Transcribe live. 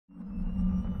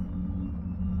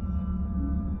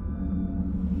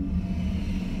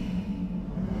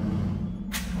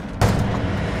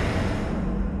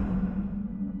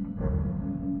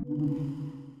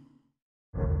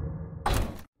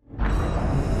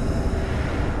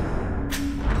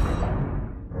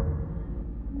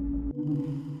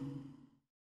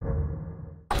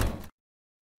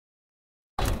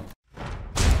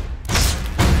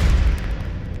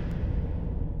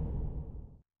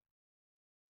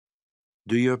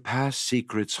Do your past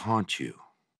secrets haunt you?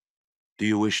 Do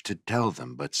you wish to tell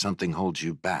them, but something holds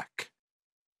you back?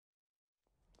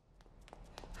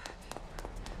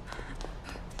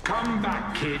 Come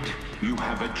back, kid. You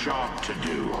have a job to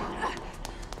do.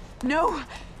 No!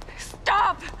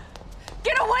 Stop!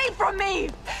 Get away from me!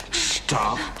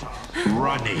 Stop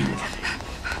running.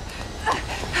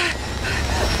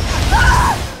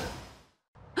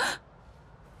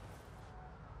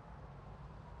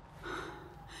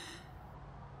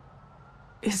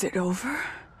 Is it over?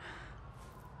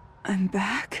 I'm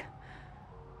back?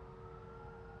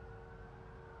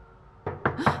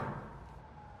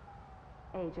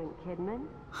 Agent Kidman?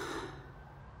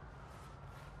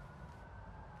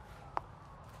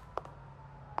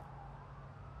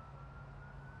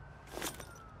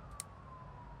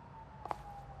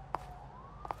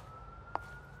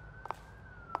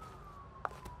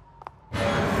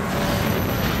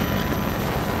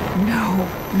 No,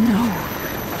 no.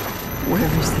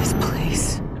 Where is this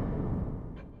place?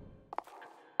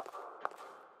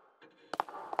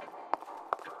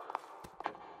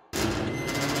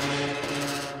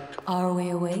 Are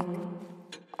we awake?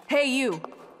 Hey, you!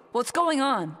 What's going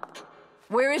on?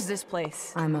 Where is this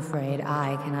place? I'm afraid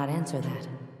I cannot answer that.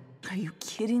 Are you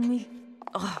kidding me?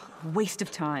 Ugh, waste of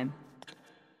time.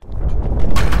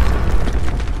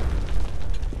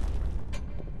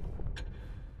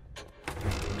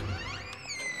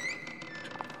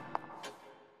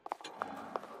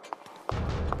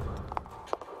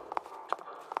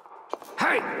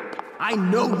 Hey! I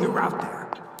know you're out there!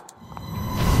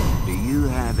 Do you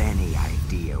have any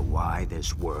idea why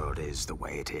this world is the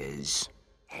way it is?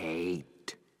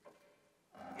 Hate.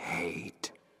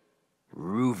 Hate.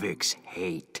 Ruvik's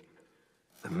hate.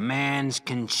 The man's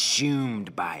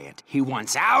consumed by it. He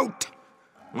wants out!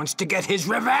 Wants to get his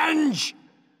revenge!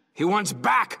 He wants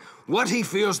back what he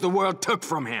feels the world took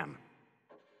from him.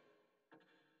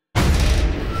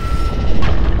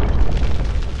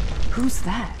 Who's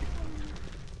that?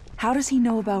 How does he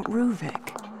know about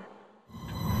Ruvik?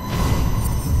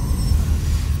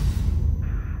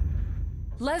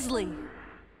 Leslie!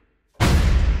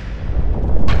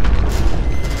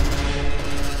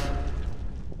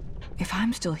 If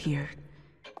I'm still here,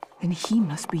 then he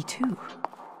must be too.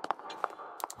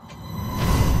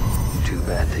 Too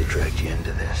bad they dragged you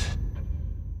into this.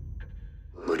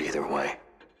 But either way,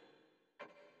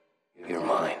 you're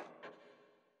mine.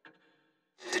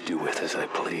 To do with as I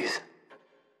please.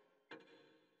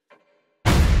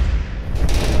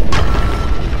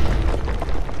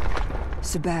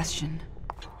 Sebastian.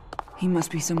 He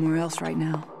must be somewhere else right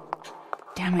now.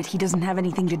 Damn it, he doesn't have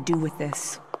anything to do with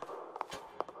this.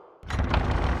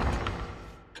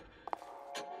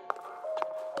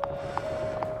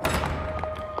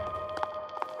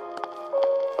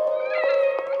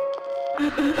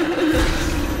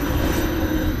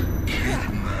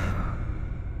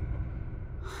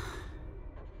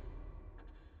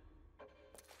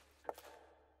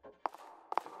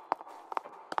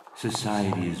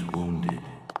 Society is wounded.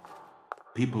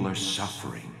 People are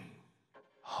suffering.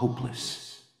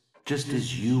 Hopeless. Just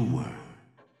as you were.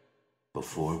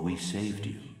 Before we saved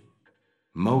you.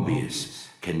 Mobius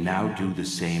can now do the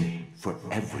same for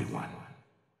everyone.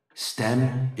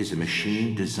 STEM is a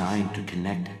machine designed to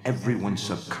connect everyone's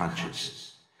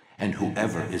subconscious. And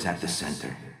whoever is at the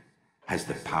center has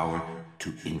the power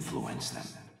to influence them.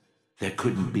 There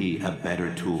couldn't be a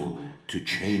better tool to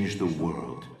change the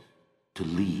world. To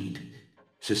lead.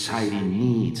 Society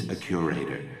needs a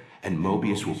curator, and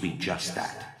Mobius will be just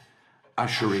that,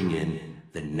 ushering in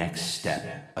the next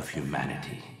step of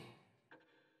humanity.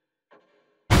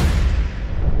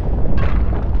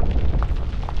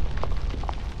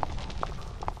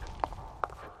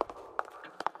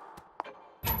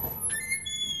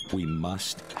 We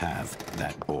must have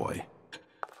that boy.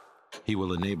 He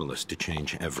will enable us to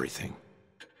change everything.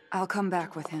 I'll come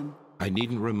back with him. I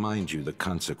needn't remind you the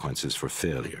consequences for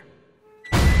failure.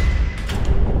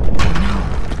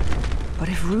 But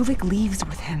if Ruvik leaves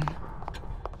with him,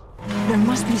 there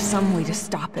must be some way to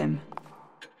stop him.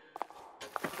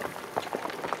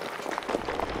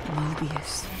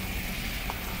 Mobius.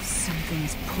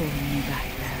 Something's pulling me back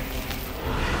there.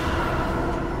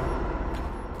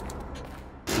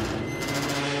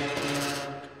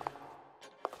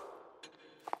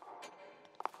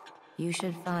 You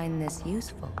should find this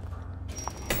useful.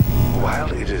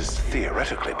 While it is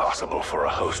theoretically possible for a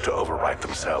host to overwrite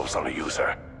themselves on a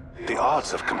user, the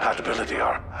odds of compatibility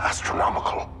are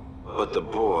astronomical. But the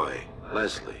boy,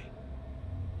 Leslie,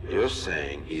 you're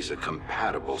saying he's a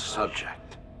compatible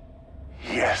subject.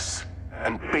 Yes,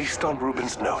 and based on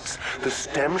Ruben's notes, the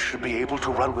stem should be able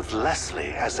to run with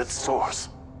Leslie as its source.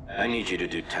 I need you to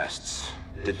do tests.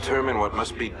 Determine what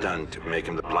must be done to make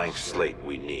him the blank slate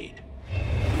we need.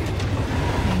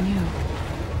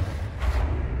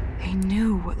 They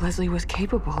knew what Leslie was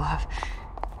capable of.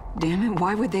 Damn it,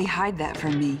 why would they hide that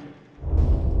from me?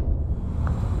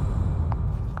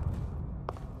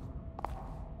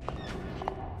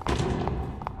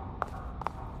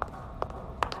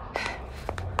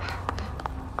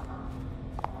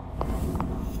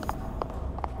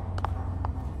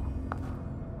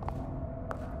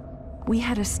 We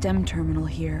had a STEM terminal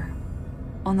here,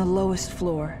 on the lowest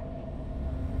floor.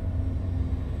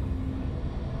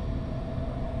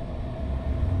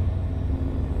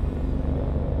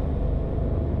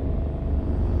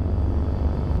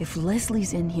 If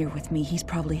Leslie's in here with me, he's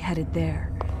probably headed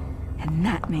there. And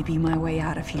that may be my way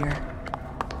out of here.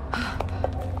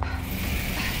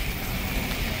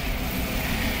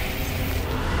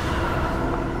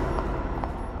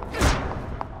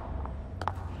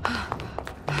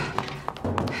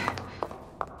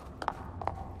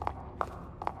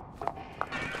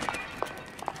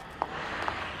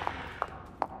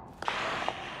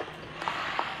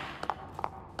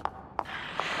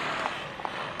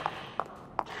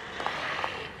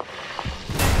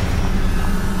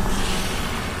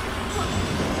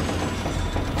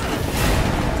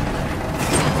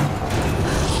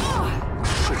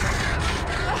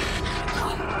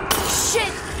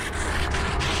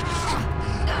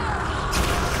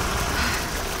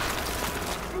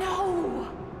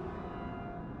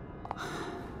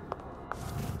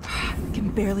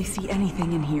 Barely see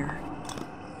anything in here.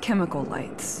 Chemical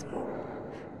lights.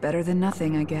 Better than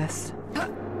nothing, I guess.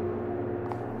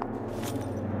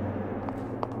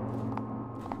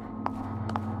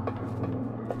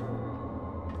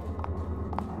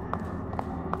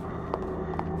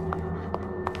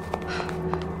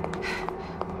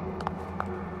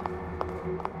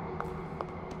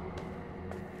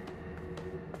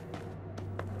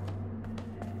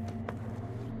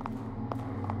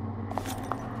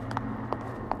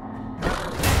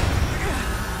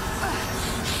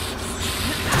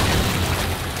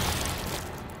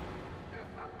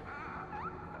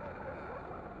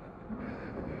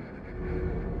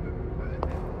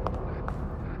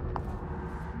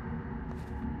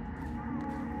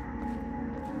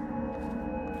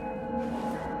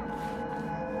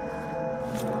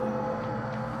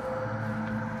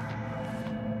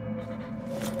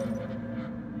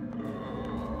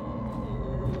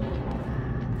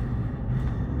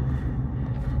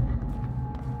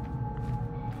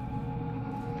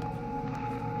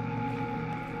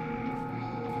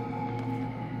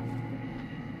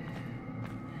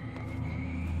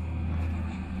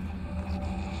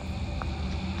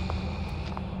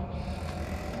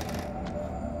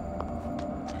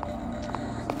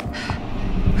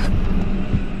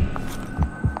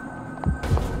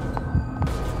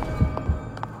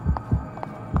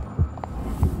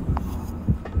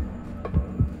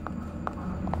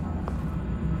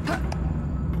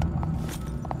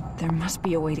 There must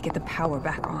be a way to get the power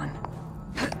back on.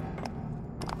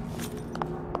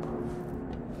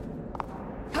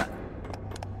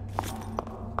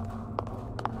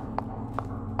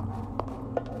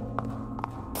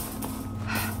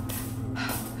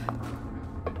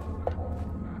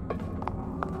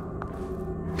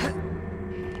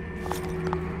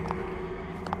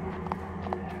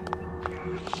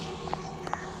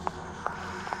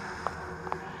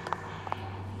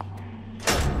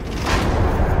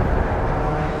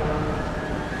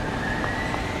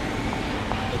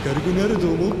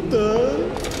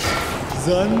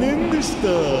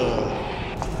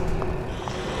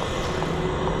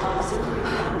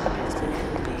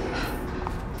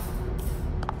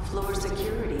 Floor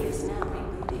security is now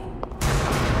rebooting.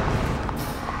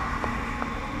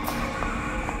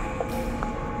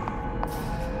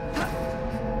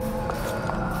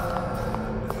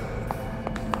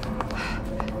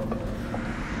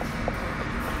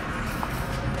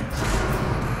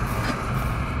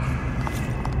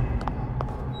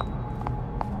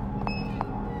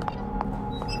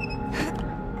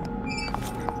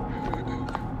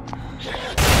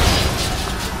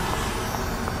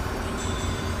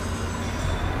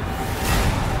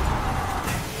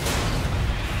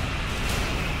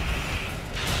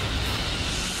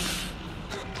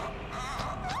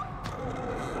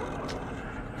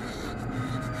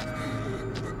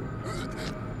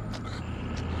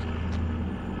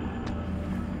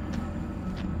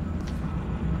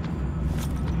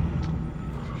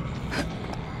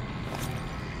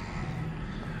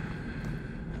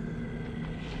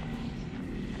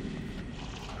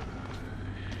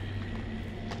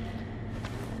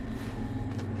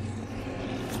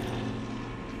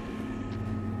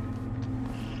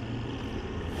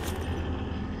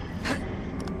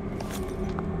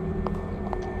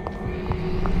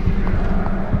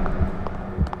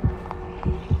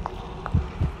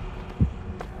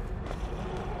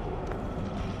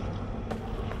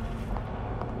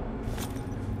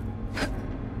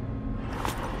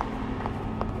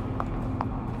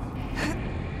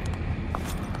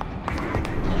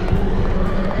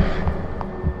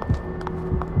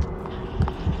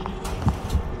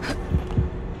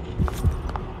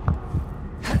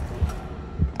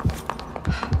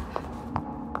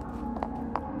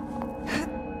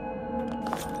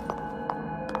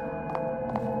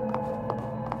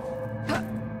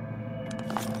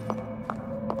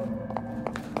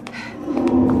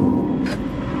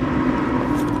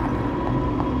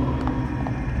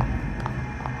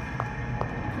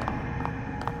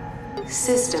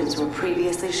 Systems were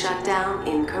previously shut down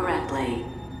incorrectly.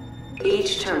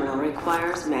 Each terminal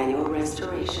requires manual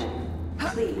restoration.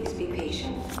 Please be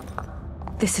patient.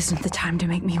 This isn't the time to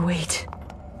make me wait.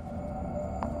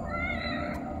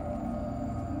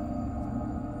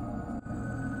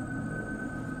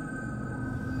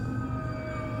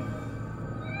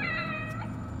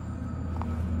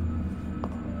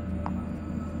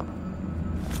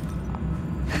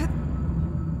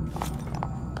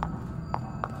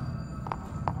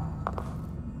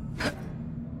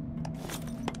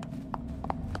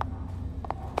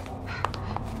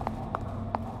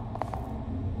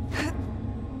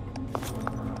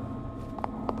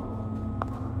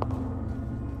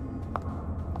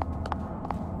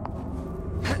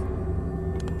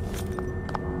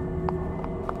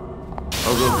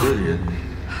 Although brilliant,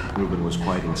 Ruben was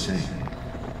quite insane.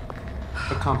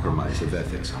 A compromise of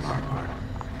ethics on our part.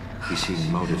 He seemed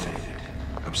motivated,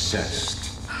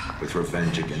 obsessed, with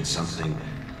revenge against something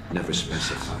never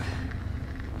specified.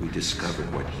 We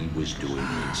discovered what he was doing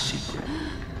in secret.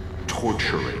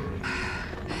 Torturing,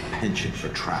 penchant for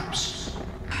traps.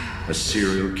 A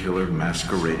serial killer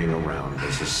masquerading around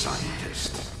as a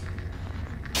scientist.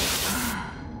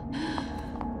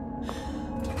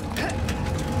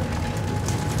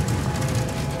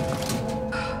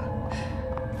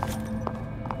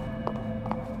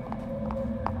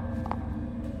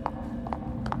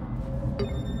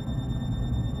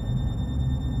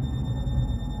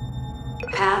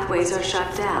 Pathways are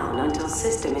shut down until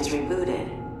system is rebooted.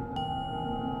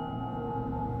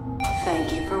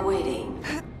 Thank you for waiting.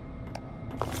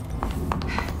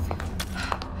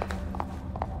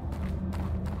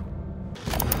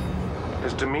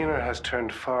 His demeanor has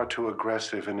turned far too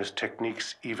aggressive and his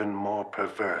techniques even more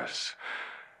perverse.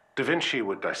 Da Vinci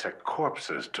would dissect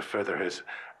corpses to further his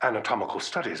anatomical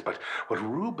studies, but what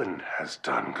Ruben has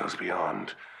done goes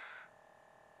beyond.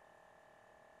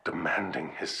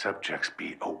 Demanding his subjects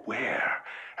be aware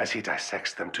as he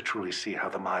dissects them to truly see how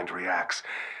the mind reacts.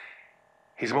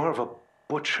 He's more of a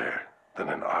butcher than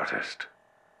an artist.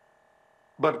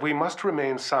 But we must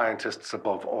remain scientists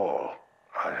above all.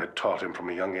 I had taught him from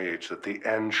a young age that the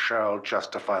end shall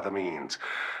justify the means,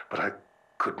 but I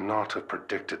could not have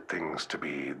predicted things to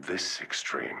be this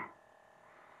extreme.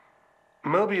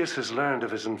 Mobius has learned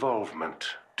of his involvement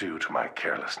due to my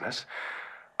carelessness.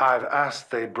 I've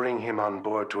asked they bring him on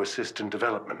board to assist in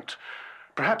development,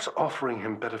 perhaps offering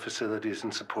him better facilities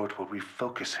and support will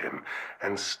refocus him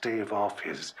and stave off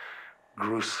his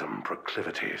gruesome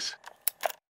proclivities.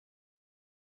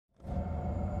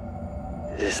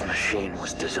 This machine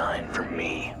was designed for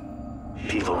me.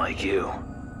 People like you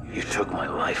took my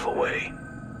life away,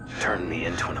 turned me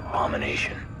into an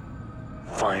abomination.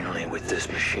 Finally, with this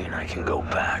machine, I can go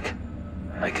back.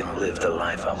 I can live the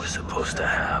life I was supposed to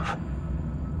have.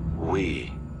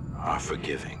 We are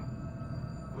forgiving.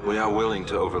 We are willing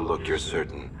to overlook your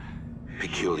certain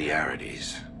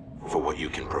peculiarities for what you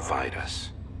can provide us.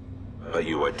 But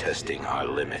you are testing our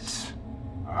limits.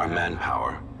 Our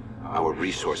manpower, our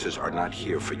resources are not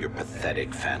here for your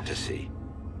pathetic fantasy.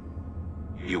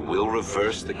 You will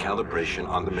reverse the calibration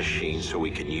on the machine so we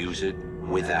can use it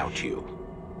without you.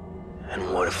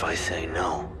 And what if I say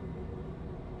no?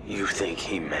 You think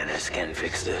Jimenez can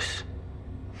fix this?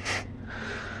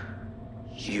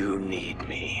 You need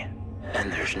me,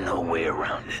 and there's no way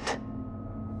around it.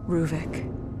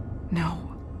 Ruvik.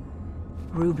 No.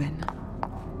 Ruben.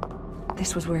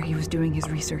 This was where he was doing his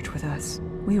research with us.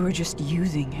 We were just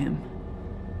using him.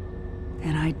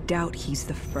 And I doubt he's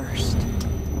the first.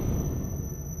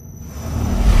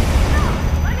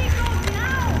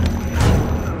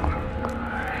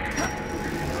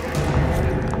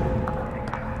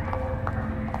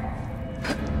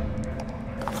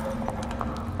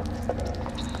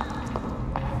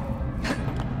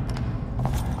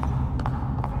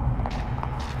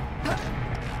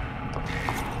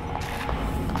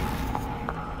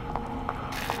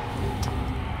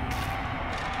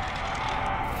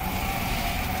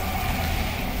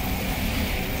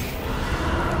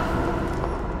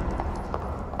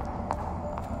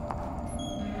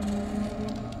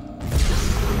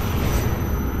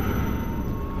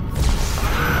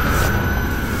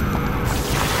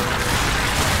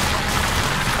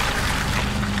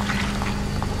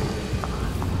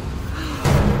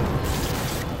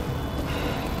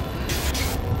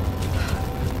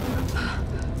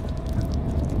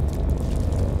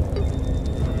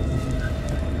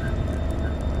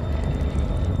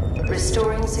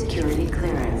 Restoring security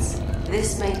clearance.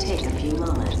 This may take a few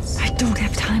moments. I don't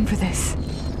have time for this.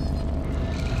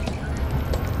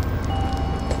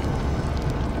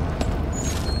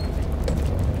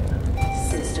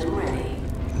 System ready.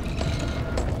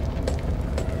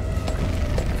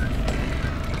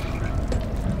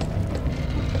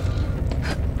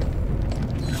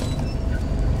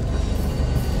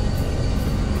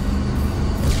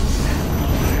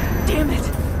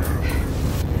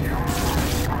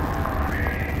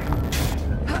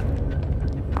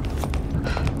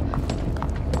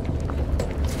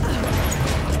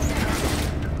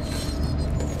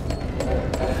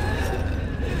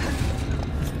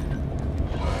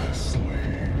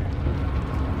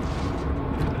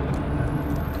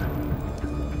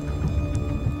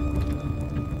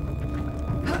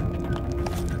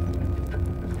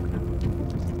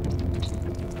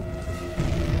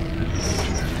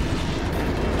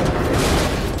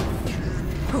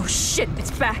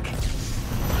 back.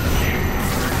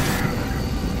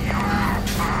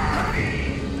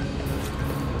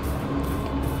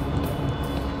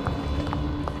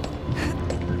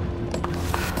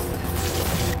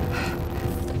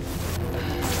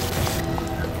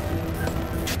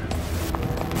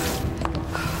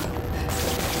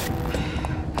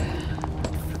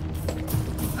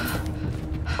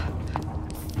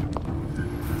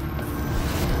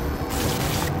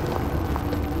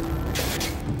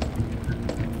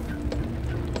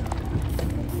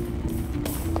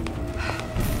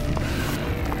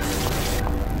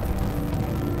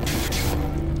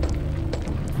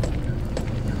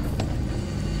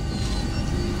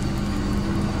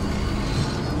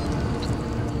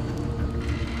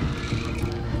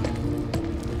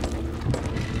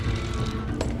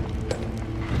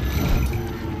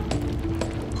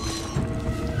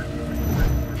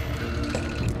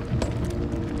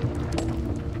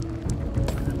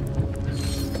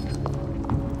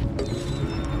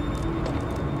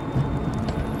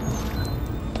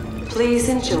 Please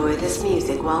enjoy this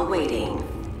music while waiting.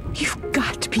 You've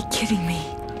got to be kidding me.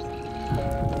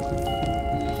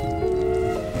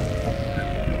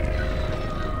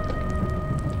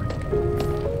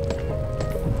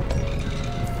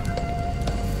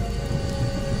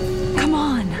 Come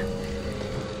on.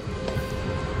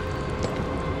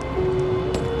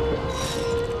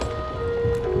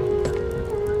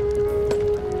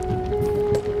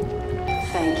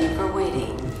 Thank you for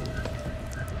waiting.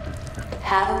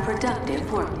 Have a productive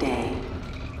workday.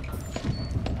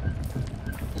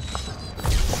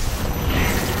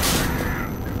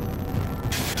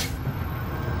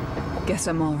 Guess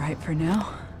I'm all right for now.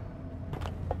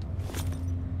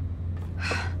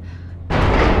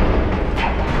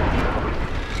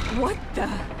 What the?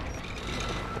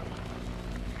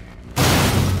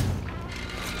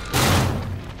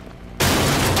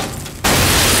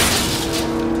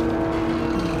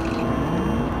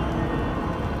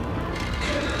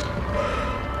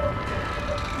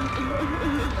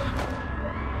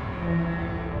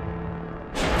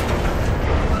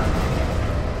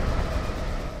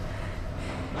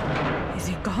 Is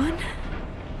he gone?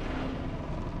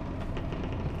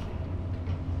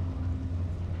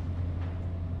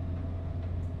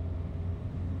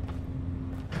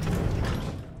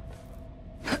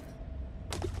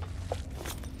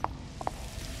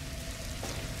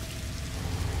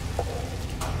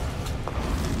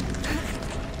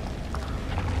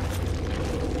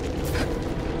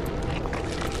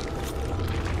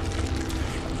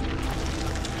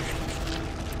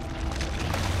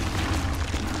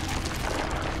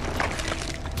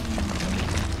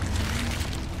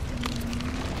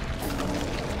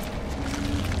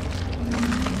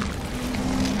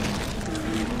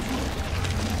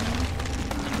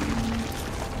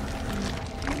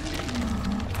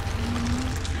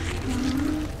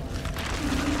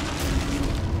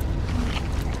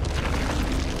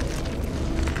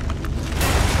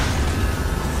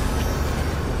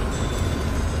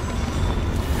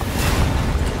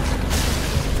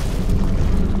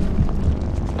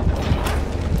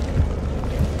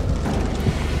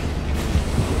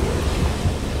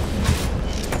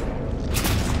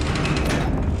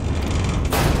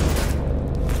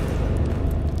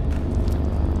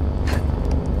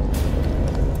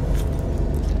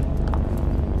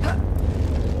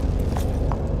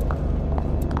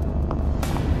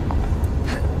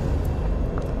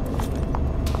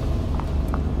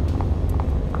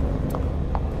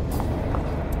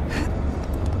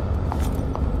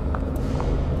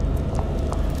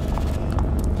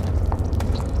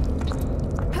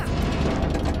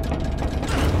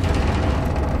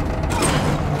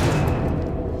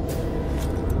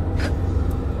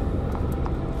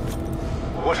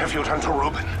 What have you done to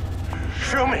Ruben?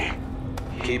 Show me!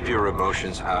 Keep your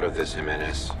emotions out of this,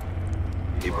 Jimenez.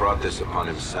 He brought this upon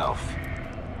himself.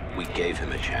 We gave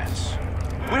him a chance.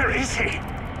 Where is he?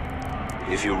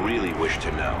 If you really wish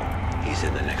to know, he's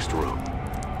in the next room.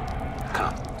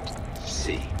 Come,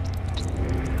 see.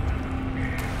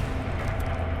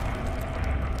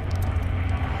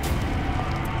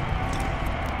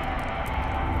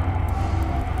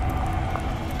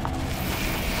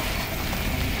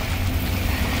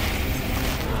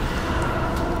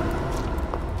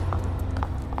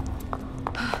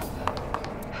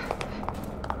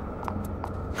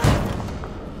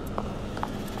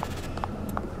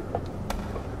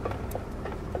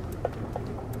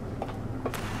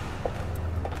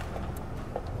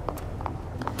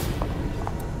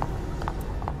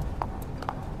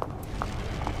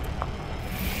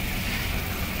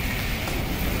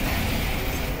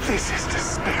 This is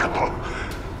despicable.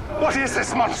 What is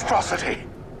this monstrosity?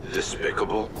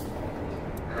 Despicable?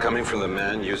 Coming from the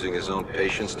man using his own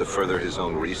patients to further his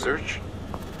own research?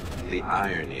 The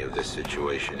irony of this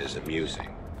situation is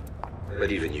amusing.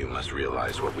 But even you must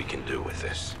realize what we can do with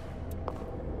this.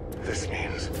 This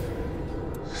means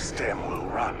STEM will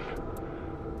run.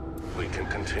 We can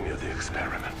continue the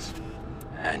experiments.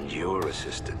 And your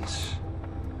assistance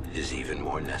is even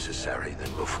more necessary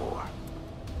than before.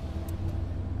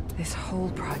 This whole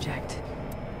project,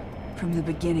 from the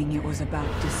beginning, it was about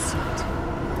deceit.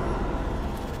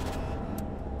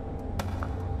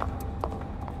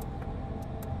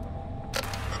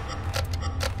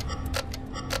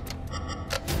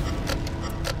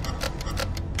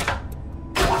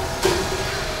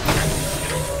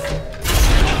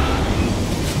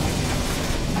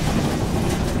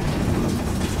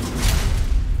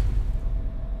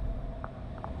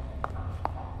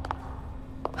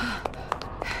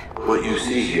 What you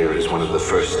see here is one of the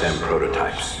first STEM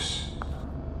prototypes.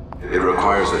 It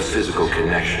requires a physical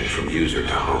connection from user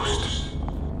to host.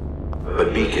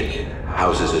 But Beacon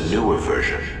houses a newer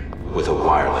version with a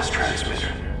wireless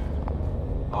transmitter.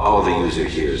 All the user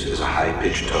hears is a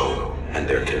high-pitched tone, and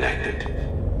they're connected.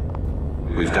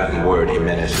 We've gotten word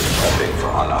Jimenez is prepping for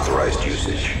unauthorized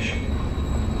usage.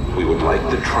 We would like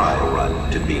the trial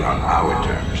run to be on our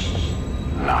terms,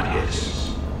 not his.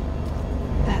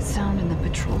 That sound in the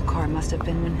patrol car must have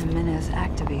been when Jimenez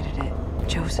activated it.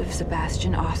 Joseph,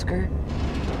 Sebastian, Oscar,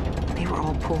 they were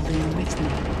all pulled in with me.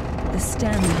 The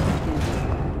STEM with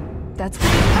him. That's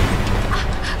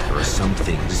what... There are some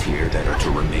things here that are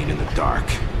to remain in the dark.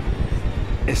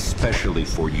 Especially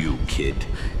for you, kid.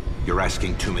 You're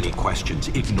asking too many questions,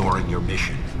 ignoring your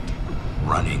mission.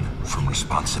 Running from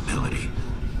responsibility.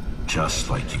 Just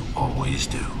like you always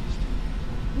do.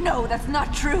 No, that's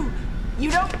not true! You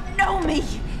don't know me!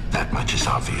 That much is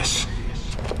obvious.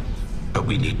 But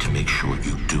we need to make sure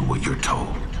you do what you're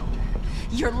told.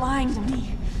 You're lying to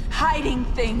me, hiding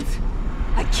things.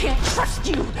 I can't trust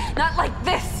you, not like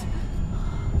this!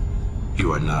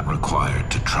 You are not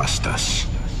required to trust us.